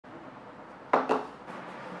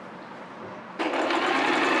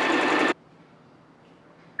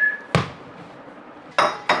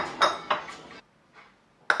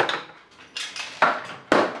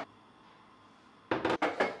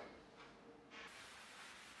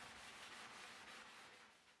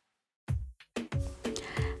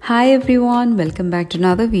Hi everyone, welcome back to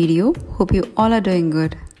another video. Hope you all are doing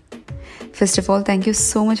good. First of all, thank you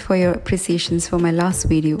so much for your appreciations for my last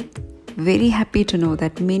video. Very happy to know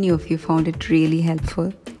that many of you found it really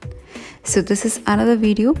helpful. So this is another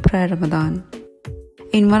video prior Ramadan.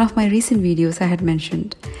 In one of my recent videos I had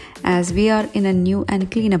mentioned, as we are in a new and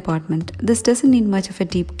clean apartment, this doesn't need much of a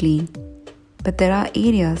deep clean. But there are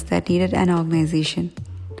areas that needed an organization.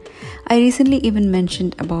 I recently even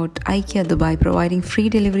mentioned about IKEA Dubai providing free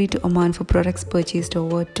delivery to Oman for products purchased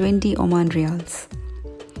over 20 Oman Riyals.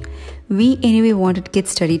 We anyway wanted kid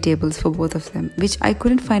study tables for both of them, which I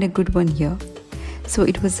couldn't find a good one here. So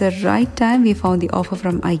it was the right time we found the offer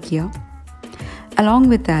from IKEA. Along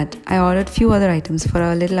with that, I ordered few other items for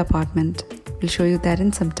our little apartment. We'll show you that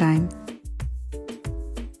in some time.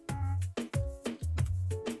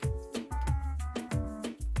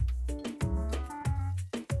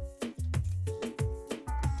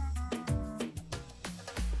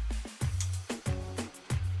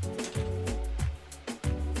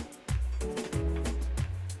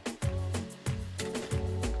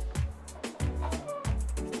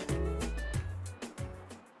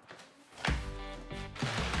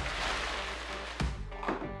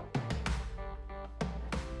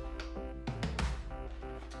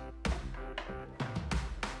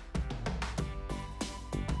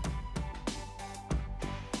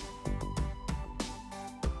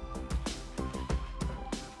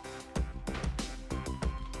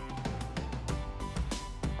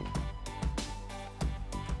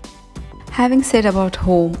 Having said about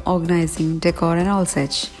home, organizing, decor and all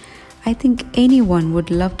such, I think anyone would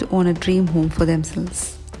love to own a dream home for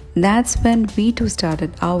themselves. That's when we too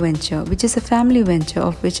started our venture, which is a family venture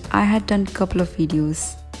of which I had done a couple of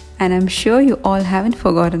videos. And I'm sure you all haven't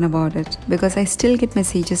forgotten about it because I still get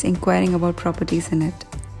messages inquiring about properties in it.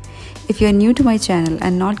 If you're new to my channel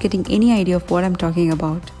and not getting any idea of what I'm talking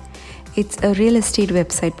about, it's a real estate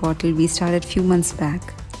website portal we started few months back.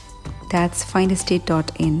 That's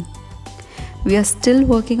findestate.in. We are still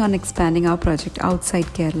working on expanding our project outside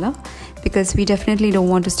Kerala because we definitely don't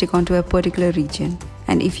want to stick onto a particular region.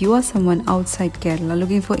 And if you are someone outside Kerala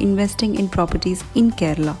looking for investing in properties in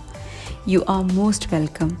Kerala, you are most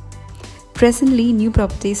welcome. Presently, new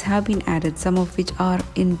properties have been added, some of which are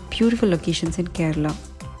in beautiful locations in Kerala.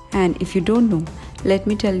 And if you don't know, let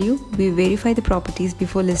me tell you, we verify the properties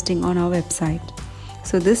before listing on our website.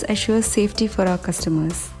 So this assures safety for our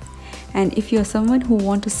customers. And if you are someone who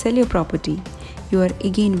want to sell your property, you are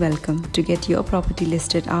again welcome to get your property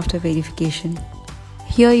listed after verification.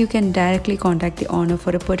 Here you can directly contact the owner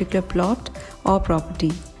for a particular plot or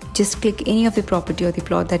property. Just click any of the property or the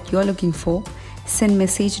plot that you are looking for, send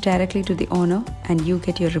message directly to the owner and you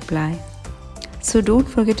get your reply. So don't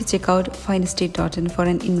forget to check out findestate.in for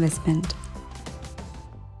an investment.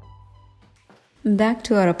 Back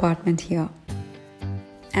to our apartment here.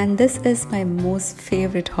 And this is my most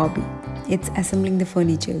favorite hobby. It's assembling the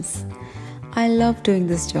furnitures. I love doing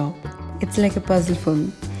this job. It's like a puzzle for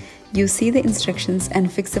me. You see the instructions and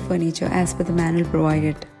fix the furniture as per the manual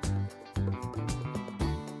provided.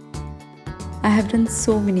 I have done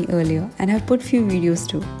so many earlier and have put few videos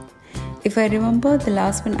too. If I remember, the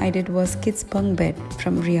last one I did was kids bunk bed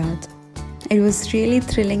from Riyadh. It was really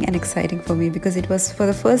thrilling and exciting for me because it was for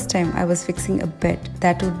the first time I was fixing a bed,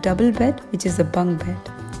 that too double bed, which is a bunk bed.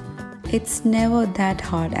 It's never that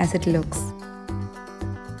hard as it looks.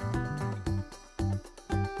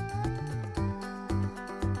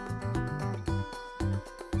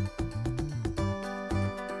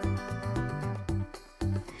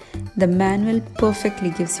 The manual perfectly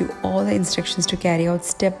gives you all the instructions to carry out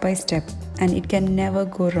step by step, and it can never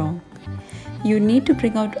go wrong. You need to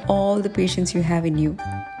bring out all the patience you have in you.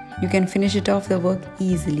 You can finish it off the work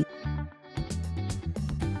easily.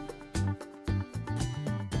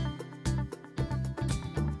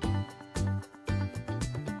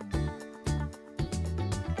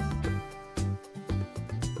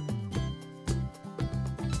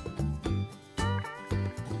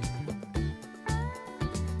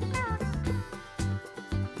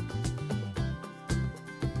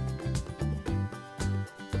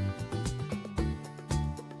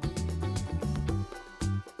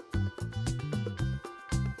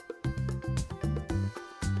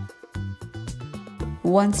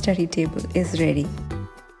 One study table is ready.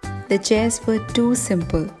 The chairs were too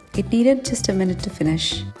simple. It needed just a minute to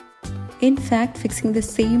finish. In fact, fixing the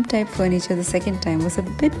same type furniture the second time was a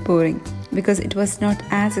bit boring because it was not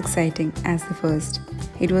as exciting as the first.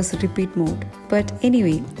 It was repeat mode. But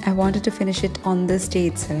anyway, I wanted to finish it on this day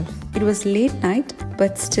itself. It was late night,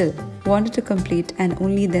 but still wanted to complete and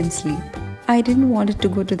only then sleep. I didn't want it to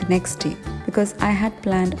go to the next day because I had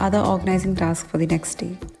planned other organizing tasks for the next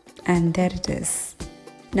day. And there it is.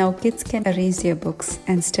 Now kids can arrange their books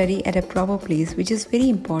and study at a proper place, which is very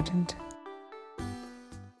important.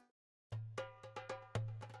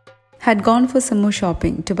 Had gone for some more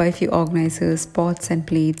shopping to buy few organizers, pots and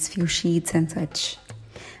plates, few sheets and such.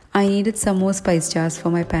 I needed some more spice jars for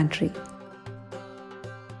my pantry.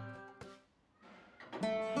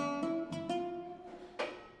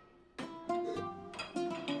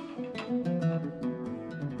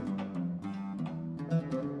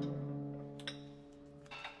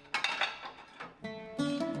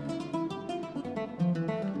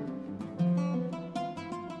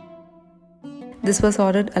 This was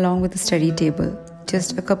ordered along with the study table,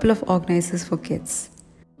 just a couple of organizers for kids.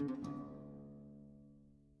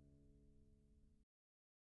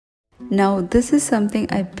 Now this is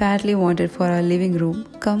something I badly wanted for our living room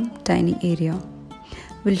cum tiny area.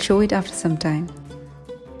 We'll show it after some time.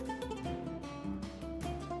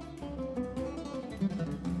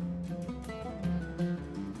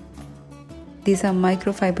 These are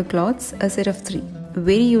microfiber cloths, a set of 3.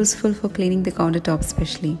 Very useful for cleaning the countertop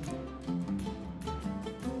especially.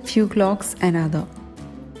 Few clocks and other.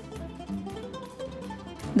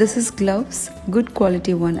 This is gloves, good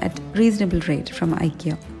quality one at reasonable rate from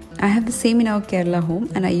IKEA. I have the same in our Kerala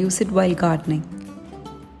home and I use it while gardening.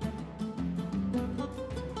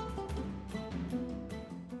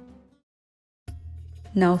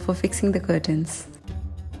 Now for fixing the curtains.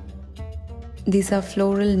 These are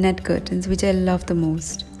floral net curtains which I love the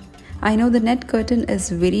most. I know the net curtain is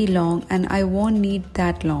very long and I won't need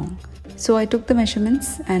that long. So I took the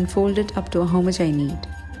measurements and folded up to how much I need.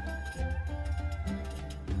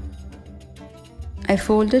 I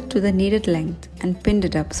folded to the needed length and pinned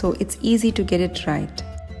it up so it's easy to get it right.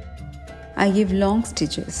 I give long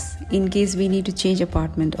stitches in case we need to change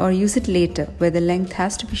apartment or use it later where the length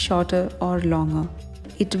has to be shorter or longer.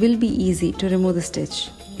 It will be easy to remove the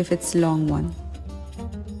stitch if it's long one.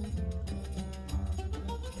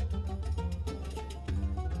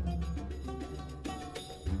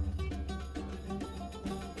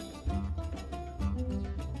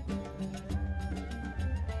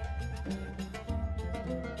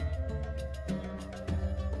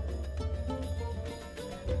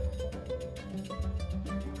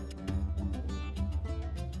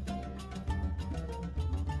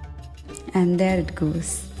 And there it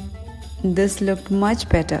goes. This looked much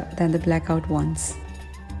better than the blackout ones.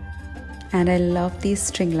 And I love these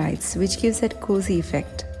string lights which gives that cozy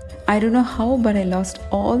effect. I don't know how, but I lost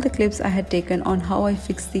all the clips I had taken on how I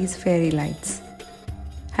fixed these fairy lights.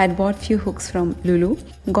 Had bought few hooks from Lulu,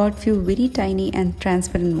 got few very tiny and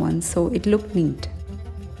transparent ones so it looked neat.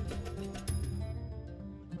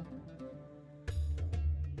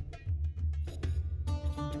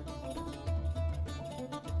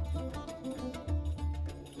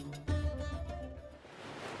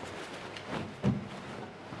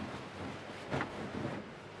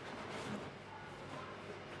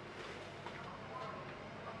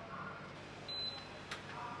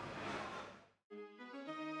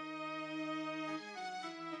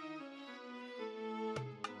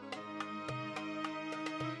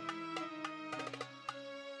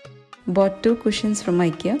 Bought 2 cushions from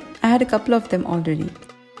IKEA. I had a couple of them already.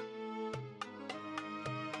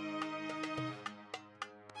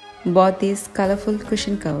 Bought these colorful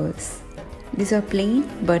cushion covers. These are plain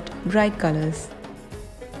but bright colors.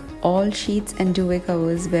 All sheets and duvet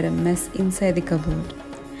covers were a mess inside the cupboard.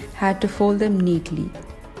 Had to fold them neatly.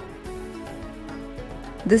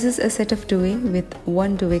 This is a set of duvet with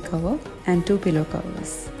 1 duvet cover and 2 pillow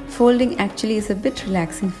covers. Folding actually is a bit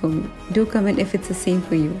relaxing for me. Do comment if it's the same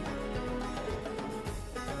for you.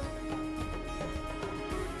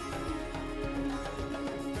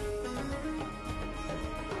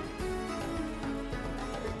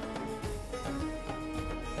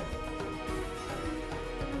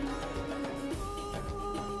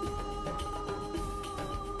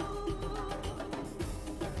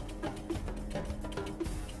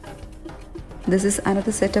 This is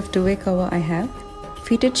another set of duvet cover I have.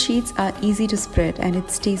 Fitted sheets are easy to spread and it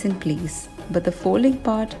stays in place, but the folding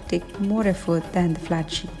part takes more effort than the flat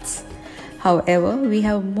sheets. However, we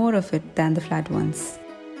have more of it than the flat ones.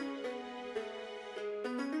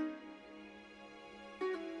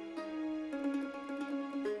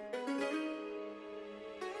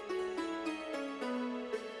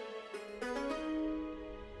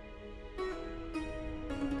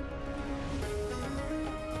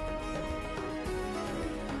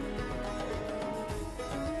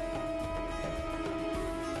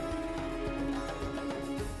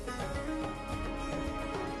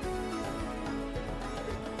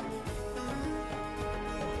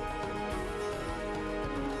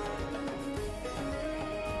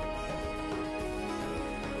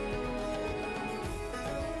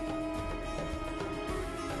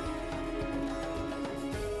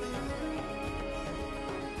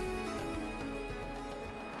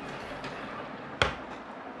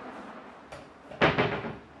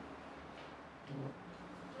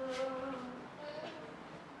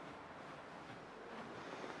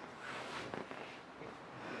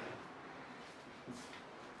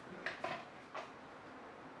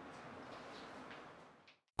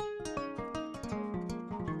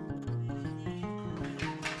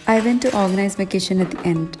 I went to organize my kitchen at the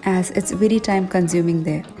end as it's very time consuming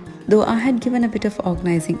there. Though I had given a bit of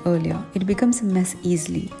organizing earlier, it becomes a mess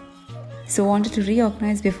easily. So wanted to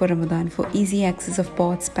reorganize before Ramadan for easy access of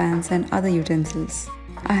pots, pans and other utensils.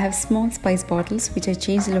 I have small spice bottles which I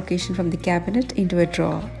changed the location from the cabinet into a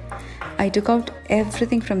drawer. I took out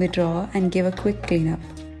everything from the drawer and gave a quick cleanup,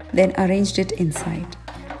 then arranged it inside.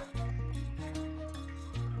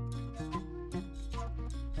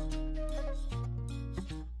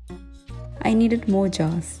 I needed more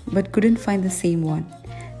jars but couldn't find the same one,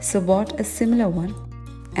 so bought a similar one,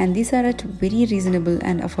 and these are at very reasonable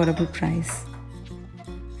and affordable price.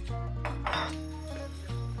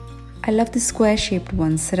 I love the square shaped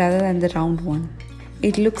ones rather than the round one.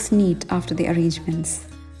 It looks neat after the arrangements.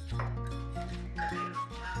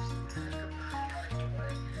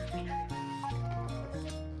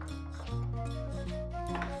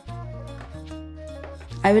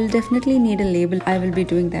 I will definitely need a label. I will be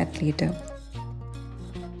doing that later.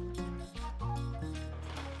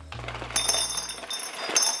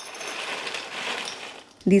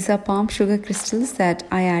 These are palm sugar crystals that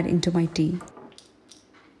I add into my tea.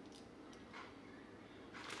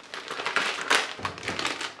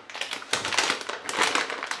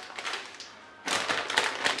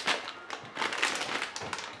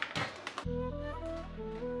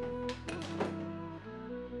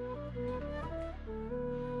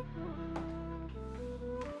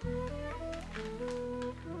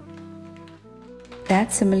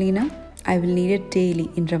 That semolina, I will need it daily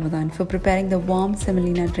in Ramadan for preparing the warm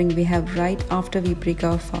semolina drink we have right after we break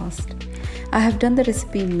our fast. I have done the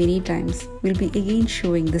recipe many times. We'll be again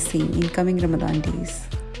showing the same in coming Ramadan days.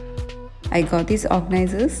 I got these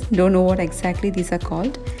organizers, don't know what exactly these are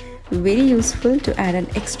called. Very useful to add an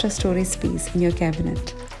extra storage space in your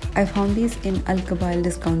cabinet. I found these in Al-Kabail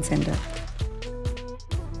discount center.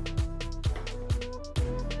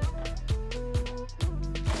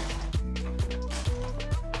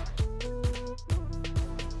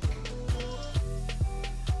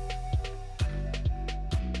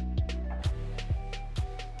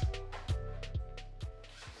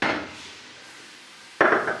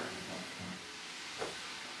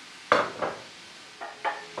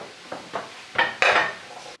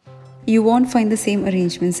 You won't find the same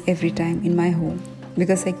arrangements every time in my home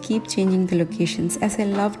because I keep changing the locations as I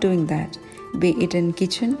love doing that, be it in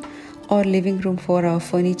kitchen or living room for our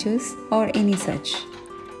furnitures or any such.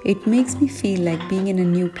 It makes me feel like being in a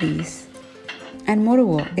new place. And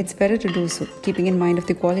moreover, it's better to do so, keeping in mind of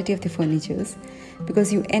the quality of the furnitures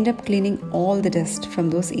because you end up cleaning all the dust from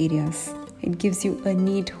those areas. It gives you a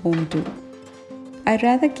neat home too. I'd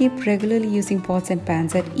rather keep regularly using pots and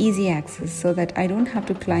pans at easy access so that I don't have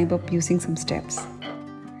to climb up using some steps.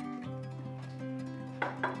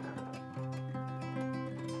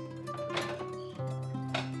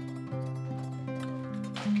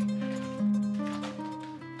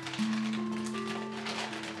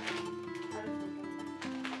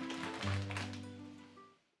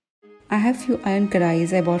 I have few iron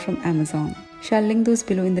Kadais I bought from Amazon. Shall link those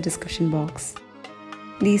below in the description box.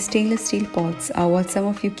 These stainless steel pots are what some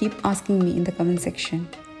of you keep asking me in the comment section.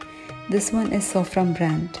 This one is Sofram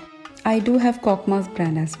brand. I do have Kokma's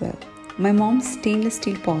brand as well. My mom's stainless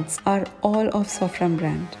steel pots are all of Sofram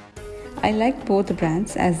brand. I like both the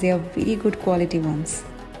brands as they are very good quality ones.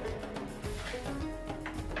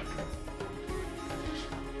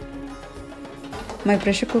 My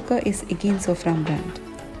pressure cooker is again Sofram brand.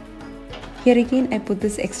 Here again I put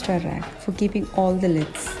this extra rack for keeping all the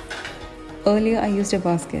lids. Earlier I used a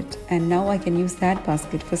basket and now I can use that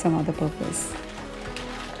basket for some other purpose.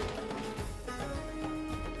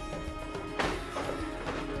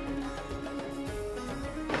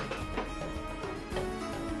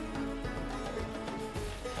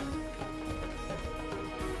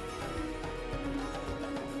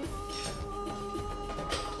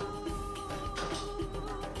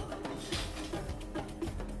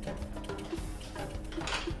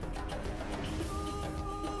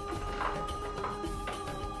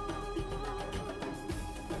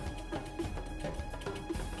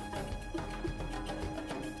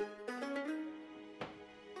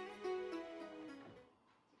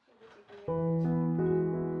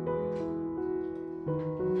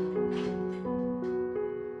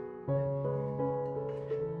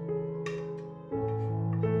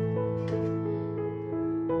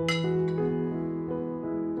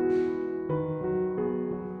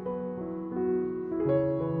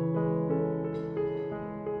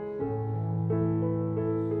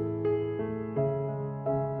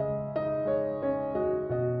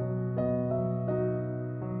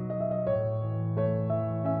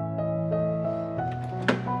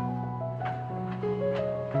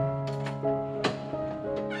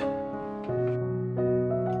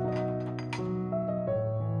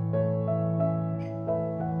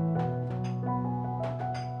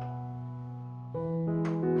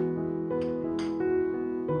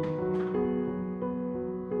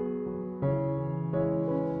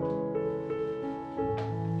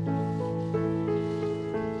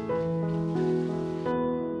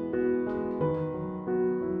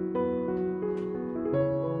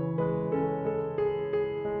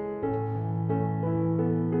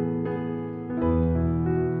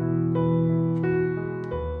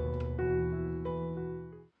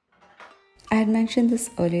 I had mentioned this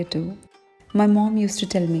earlier too. My mom used to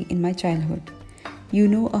tell me in my childhood, you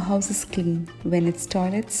know a house is clean when its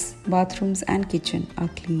toilets, bathrooms and kitchen are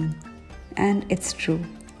clean. And it's true.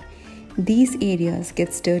 These areas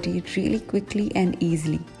get dirty really quickly and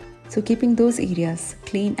easily. So keeping those areas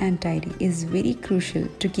clean and tidy is very crucial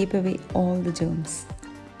to keep away all the germs.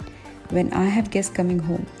 When I have guests coming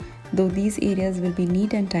home, though these areas will be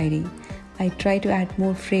neat and tidy, I try to add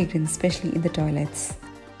more fragrance, especially in the toilets.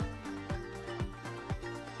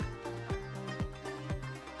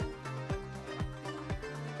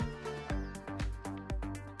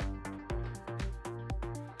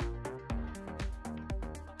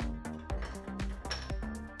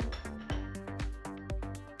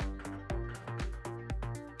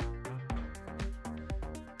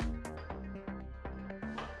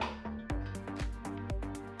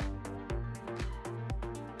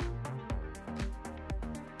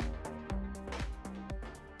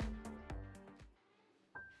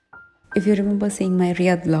 If you remember seeing my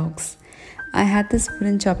Riyadh vlogs, I had this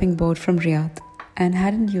wooden chopping board from Riyadh and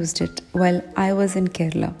hadn't used it while I was in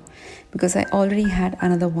Kerala because I already had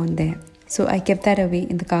another one there. So I kept that away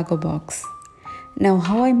in the cargo box. Now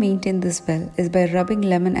how I maintain this well is by rubbing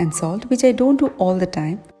lemon and salt, which I don't do all the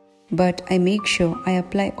time, but I make sure I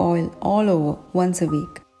apply oil all over once a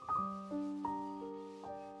week.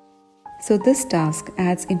 So this task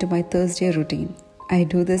adds into my Thursday routine. I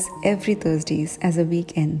do this every Thursdays as the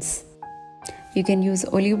week ends. You can use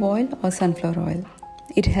olive oil or sunflower oil.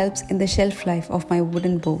 It helps in the shelf life of my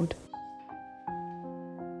wooden board.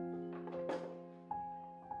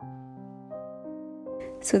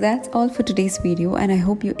 So that's all for today's video and I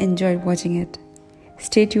hope you enjoyed watching it.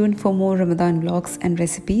 Stay tuned for more Ramadan vlogs and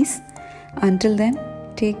recipes. Until then,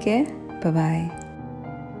 take care. Bye-bye.